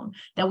our own,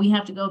 that we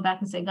have to go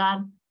back and say,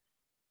 God,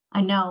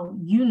 I know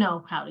you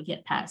know how to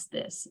get past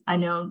this. I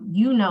know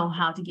you know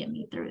how to get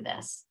me through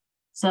this.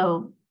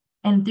 So,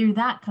 and through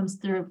that comes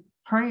through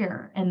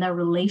prayer and the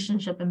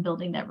relationship and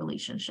building that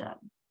relationship.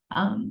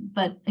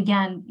 But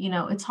again,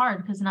 it's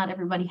hard because not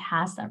everybody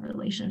has that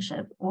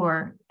relationship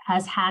or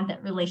has had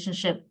that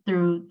relationship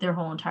through their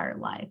whole entire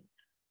life.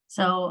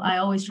 So I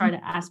always try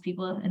to ask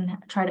people and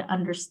try to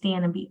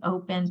understand and be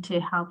open to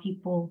how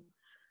people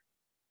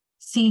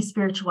see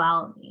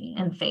spirituality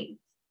and faith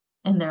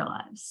in their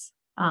lives.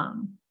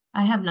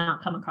 I have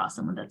not come across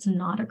someone that's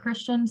not a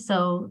Christian.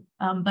 So,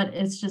 but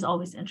it's just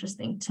always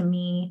interesting to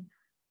me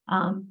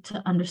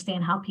to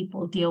understand how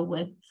people deal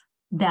with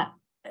that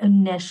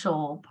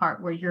initial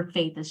part where your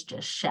faith is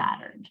just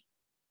shattered.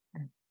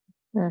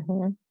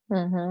 Mm-hmm.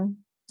 Mm-hmm.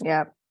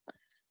 Yeah.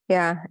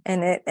 Yeah.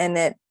 And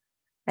it,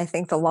 I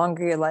think the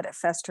longer you let it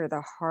fester,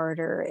 the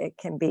harder it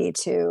can be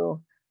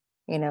to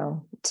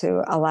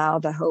allow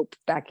the hope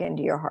back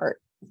into your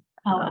heart.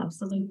 Oh,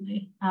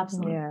 absolutely.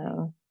 Absolutely.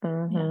 Yeah.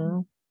 Mm-hmm.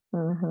 Yeah.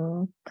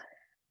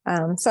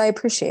 Mm-hmm. So I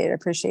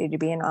appreciate you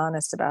being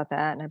honest about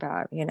that and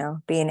about,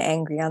 being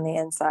angry on the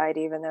inside,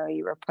 even though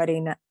you were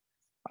putting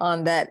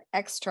on that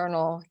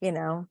external,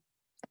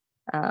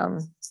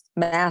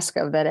 mask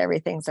of that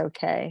everything's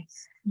okay.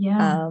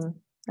 Yeah.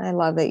 I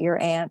love that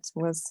your aunt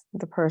was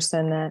the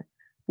person that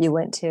you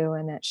went to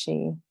and that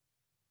she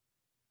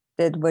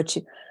did what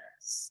you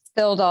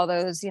filled all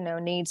those,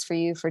 needs for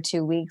you for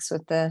 2 weeks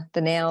with the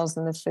nails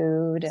and the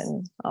food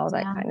and all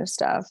that kind of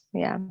stuff.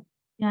 Yeah.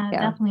 Yeah,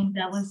 definitely.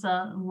 That was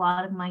a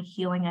lot of my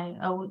healing. I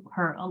owe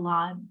her a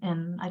lot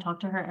and I talk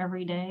to her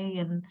every day.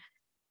 And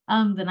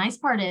the nice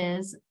part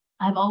is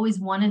I've always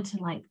wanted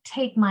to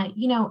take my,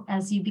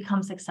 as you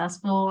become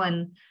successful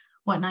and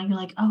whatnot, you're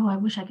like, oh, I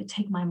wish I could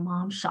take my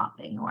mom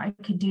shopping or I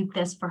could do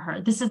this for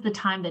her. This is the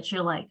time that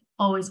you're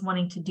always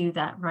wanting to do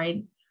that,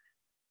 right?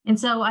 And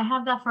so I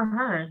have that for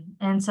her.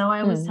 And so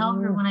I always tell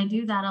her when I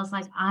do that, I was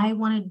like, I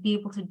want to be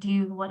able to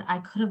do what I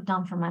could have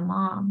done for my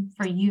mom,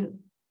 for you.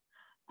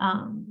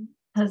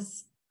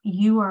 Because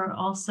you are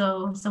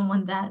also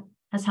someone that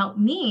has helped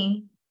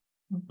me,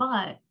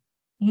 but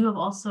you have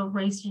also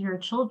raised your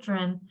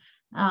children.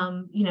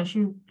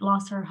 She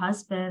lost her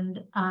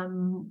husband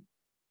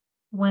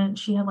when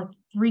she had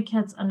 3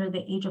 kids under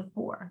the age of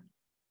 4.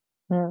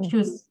 She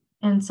was,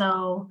 and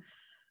so,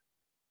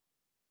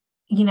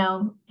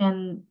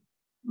 and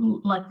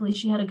luckily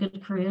she had a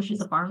good career. She's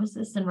a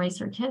pharmacist and raised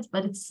her kids,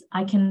 but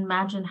I can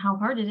imagine how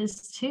hard it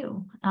is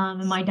too.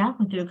 And my dad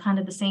went through kind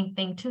of the same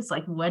thing too. It's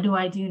like, what do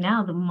I do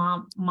now? The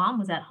mom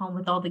was at home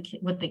with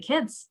with the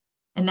kids.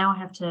 And now I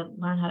have to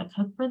learn how to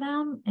cook for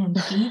them and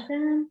feed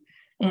them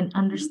and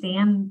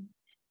understand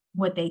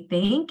what they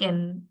think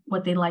and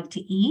what they like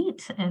to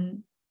eat.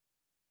 And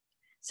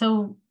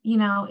so,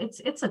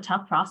 it's a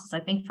tough process,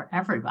 I think, for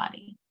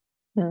everybody.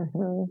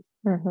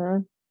 Mm-hmm.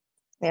 Mm-hmm.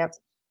 Yep.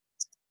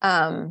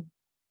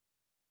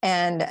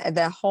 And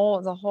the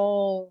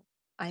whole,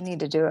 I need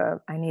to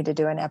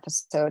do an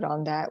episode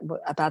on that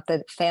about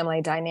the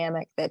family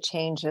dynamic that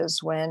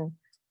changes when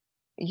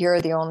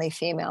you're the only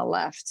female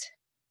left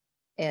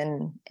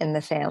in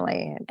the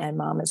family and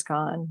mom is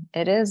gone.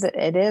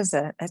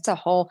 It's a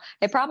whole,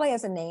 it probably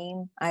has a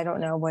name. I don't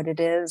know what it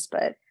is,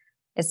 but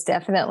it's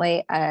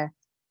definitely a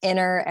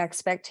inner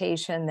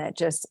expectation that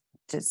just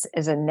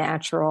is a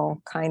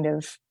natural kind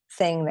of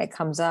thing that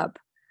comes up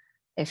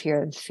if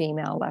you're the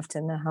female left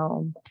in the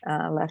home,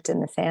 left in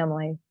the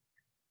family.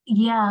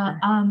 Yeah.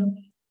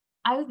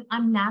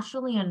 I'm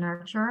naturally a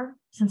nurturer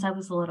since I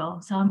was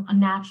little. So I'm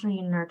naturally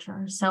a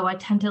nurturer. So I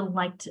tend to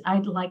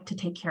I'd like to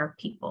take care of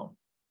people.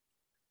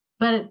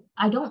 But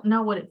I don't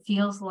know what it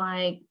feels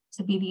like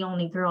to be the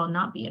only girl and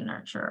not be a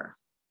nurturer.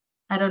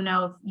 I don't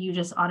know if you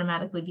just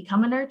automatically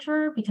become a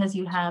nurturer because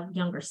you have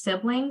younger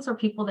siblings or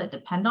people that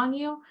depend on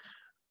you,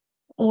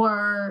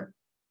 or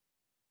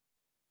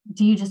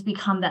do you just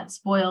become that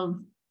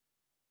spoiled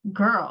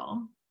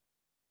girl?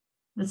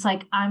 It's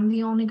like, I'm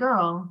the only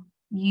girl.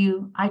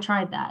 I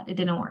tried that. It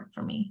didn't work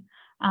for me.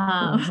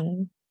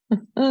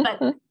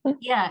 But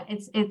yeah,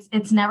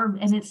 it's never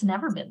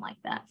been like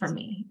that for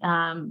me.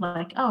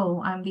 Like,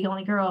 oh, I'm the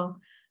only girl.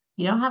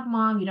 You don't have a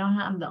mom.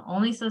 I'm the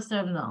only sister.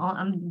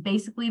 I'm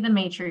basically the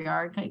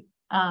matriarch.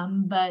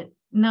 But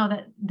no,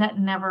 that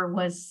never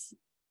was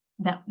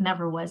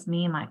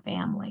me and my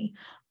family.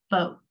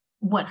 But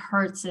what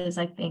hurts is,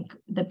 I think,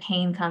 the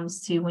pain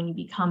comes to when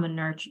you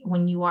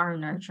are a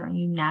nurturer and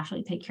you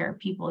naturally take care of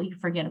people, you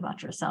forget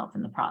about yourself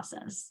in the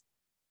process.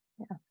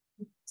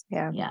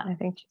 Yeah. I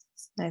think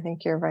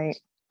you're right.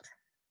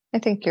 I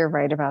think you're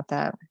right about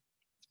that.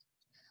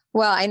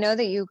 Well, I know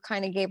that you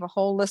kind of gave a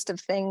whole list of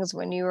things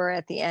when you were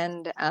at the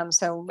end.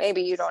 So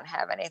maybe you don't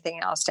have anything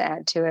else to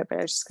add to it, but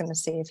I was just going to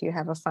see if you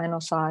have a final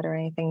thought or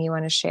anything you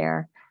want to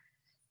share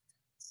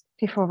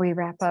before we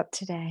wrap up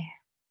today.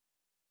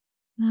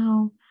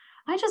 No,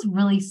 I just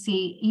really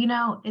see,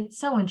 it's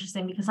so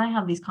interesting because I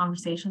have these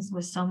conversations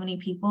with so many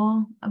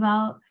people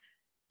about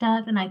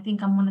death. And I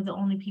think I'm one of the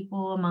only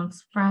people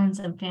amongst friends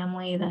and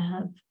family that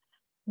have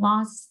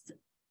lost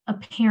a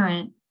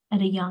parent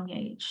at a young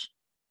age.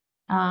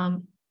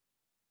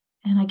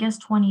 And I guess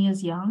 20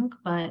 is young,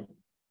 but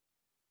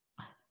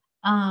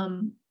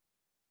I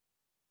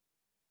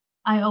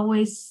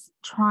always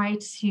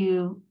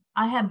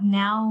I have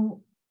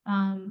now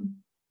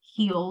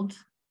healed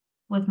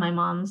with my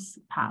mom's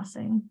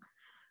passing.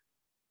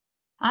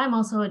 I'm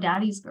also a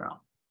daddy's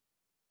girl.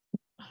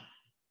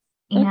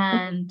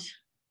 And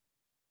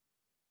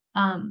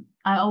I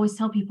always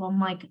tell people, I'm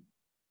like,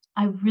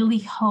 I really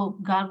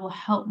hope God will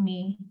help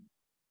me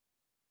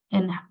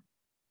in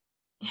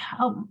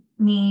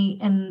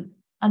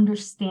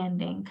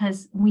understanding,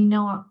 because we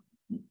know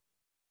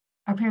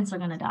our parents are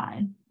going to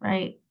die,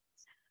 right?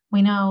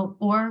 We know,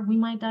 or we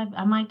might die.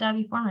 I might die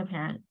before my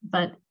parent.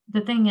 But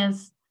the thing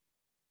is,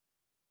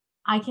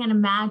 I can't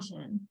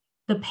imagine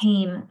the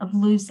pain of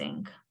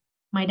losing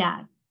my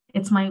dad.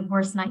 It's my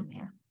worst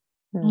nightmare,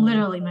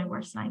 literally my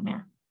worst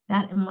nightmare.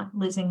 That and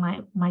losing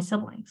my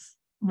siblings.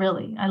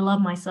 Really, I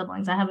love my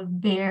siblings. I have a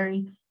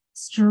very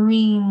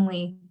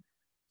extremely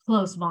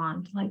close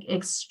bond, like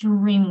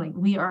extremely.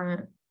 We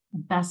are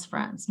best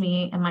friends,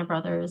 me and my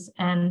brothers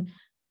and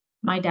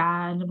my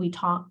dad. We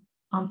talk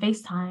on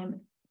FaceTime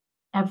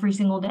every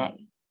single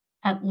day,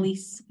 at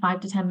least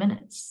 5 to 10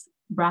 minutes,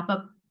 wrap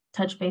up,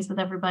 touch base with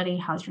everybody.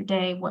 How's your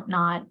day?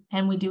 Whatnot.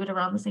 And we do it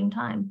around the same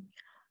time.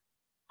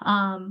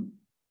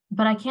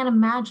 But I can't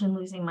imagine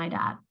losing my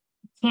dad.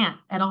 Can't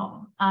at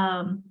all.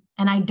 And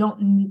I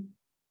don't,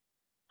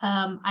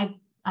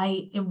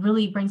 it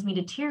really brings me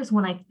to tears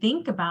when I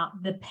think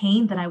about the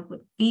pain that I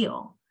would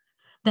feel,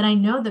 that I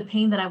know the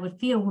pain that I would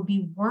feel would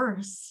be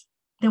worse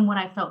than what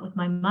I felt with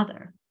my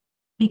mother,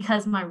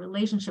 because my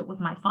relationship with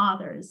my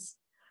father is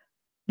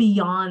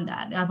beyond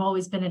that. I've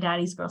always been a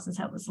daddy's girl since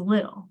I was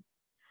little.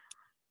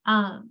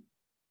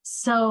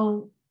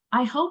 So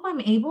I hope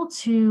I'm able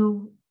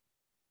to,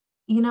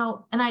 and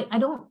I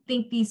don't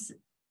think these,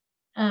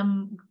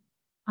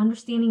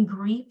 understanding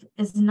grief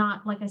is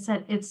not, like I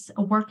said, it's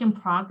a work in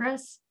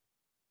progress.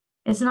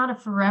 It's not a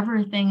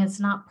forever thing. It's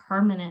not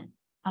permanent.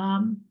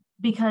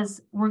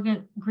 Because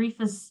grief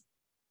is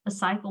a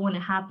cycle when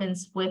it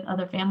happens with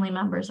other family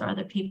members or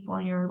other people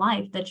in your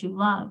life that you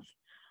love.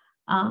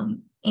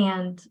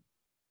 And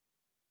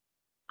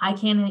I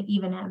can't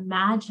even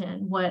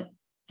imagine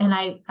and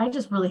I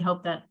just really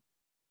hope that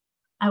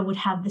I would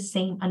have the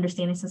same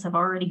understanding, since I've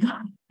already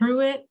gone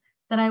through it,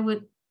 that I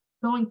would,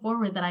 going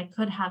forward, that I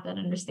could have that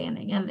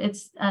understanding. And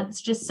it's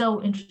just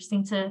so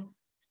interesting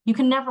you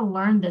can never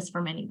learn this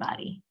from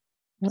anybody.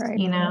 Right.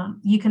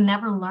 You can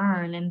never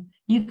learn. And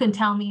you can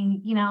tell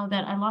me,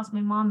 that I lost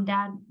my mom,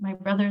 dad, my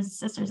brothers and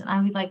sisters, and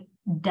I'd be like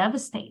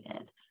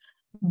devastated.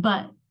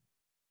 And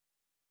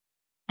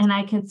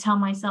I could tell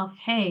myself,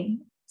 hey,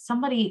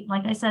 somebody,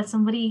 like I said,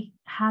 somebody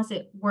has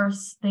it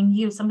worse than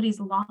you.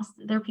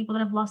 There are people that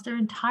have lost their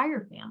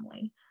entire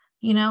family.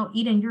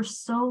 Eden, you're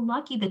so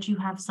lucky that you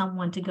have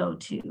someone to go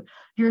to.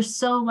 You're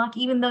so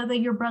lucky, even though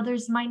your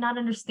brothers might not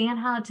understand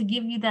how to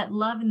give you that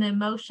love and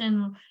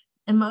the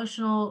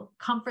emotional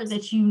comfort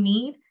that you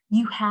need.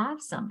 You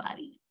have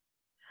somebody.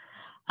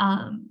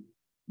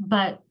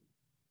 But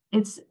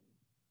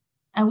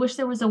I wish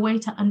there was a way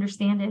to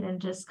understand it and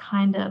just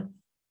kind of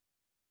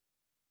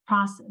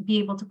be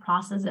able to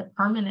process it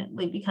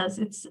permanently, because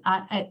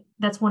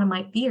that's one of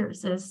my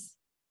fears, is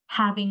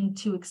having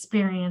to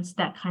experience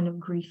that kind of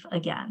grief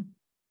again,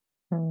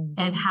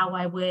 and how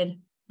I would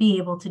be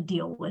able to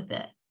deal with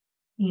it,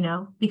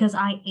 because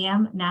I'm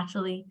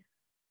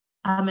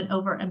an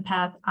over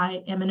empath.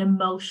 I am an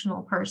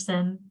emotional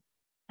person.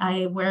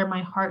 I wear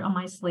my heart on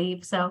my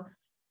sleeve. So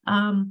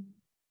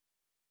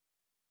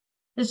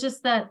it's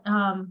just that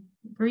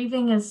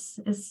grieving is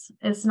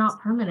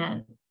not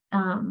permanent,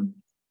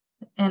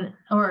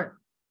 or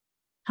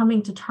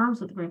coming to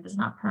terms with grief is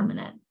not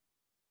permanent.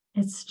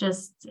 It's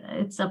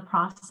a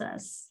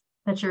process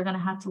that you're going to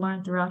have to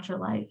learn throughout your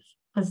life,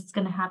 because it's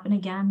going to happen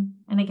again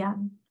and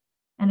again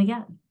and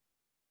again.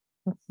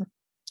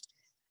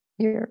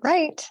 You're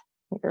right.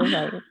 You're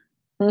right.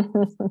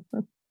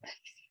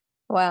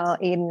 Well,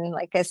 Eden,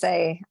 like I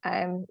say,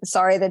 I'm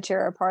sorry that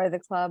you're a part of the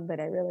club, but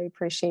I really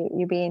appreciate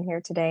you being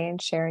here today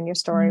and sharing your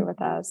story with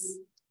us.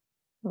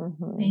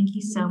 Mm-hmm. Thank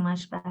you so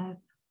much, Beth.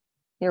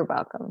 You're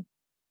welcome.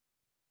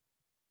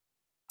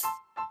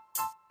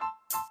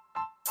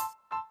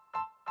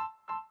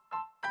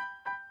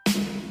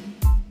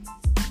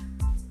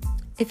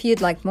 If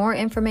you'd like more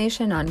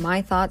information on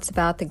my thoughts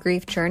about the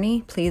grief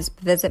journey, please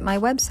visit my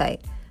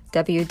website,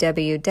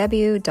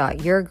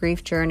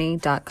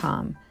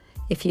 www.yourgriefjourney.com.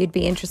 If you'd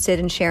be interested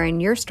in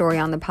sharing your story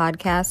on the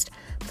podcast,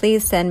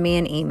 please send me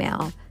an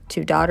email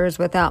to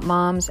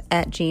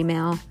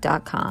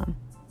daughterswithoutmoms@gmail.com.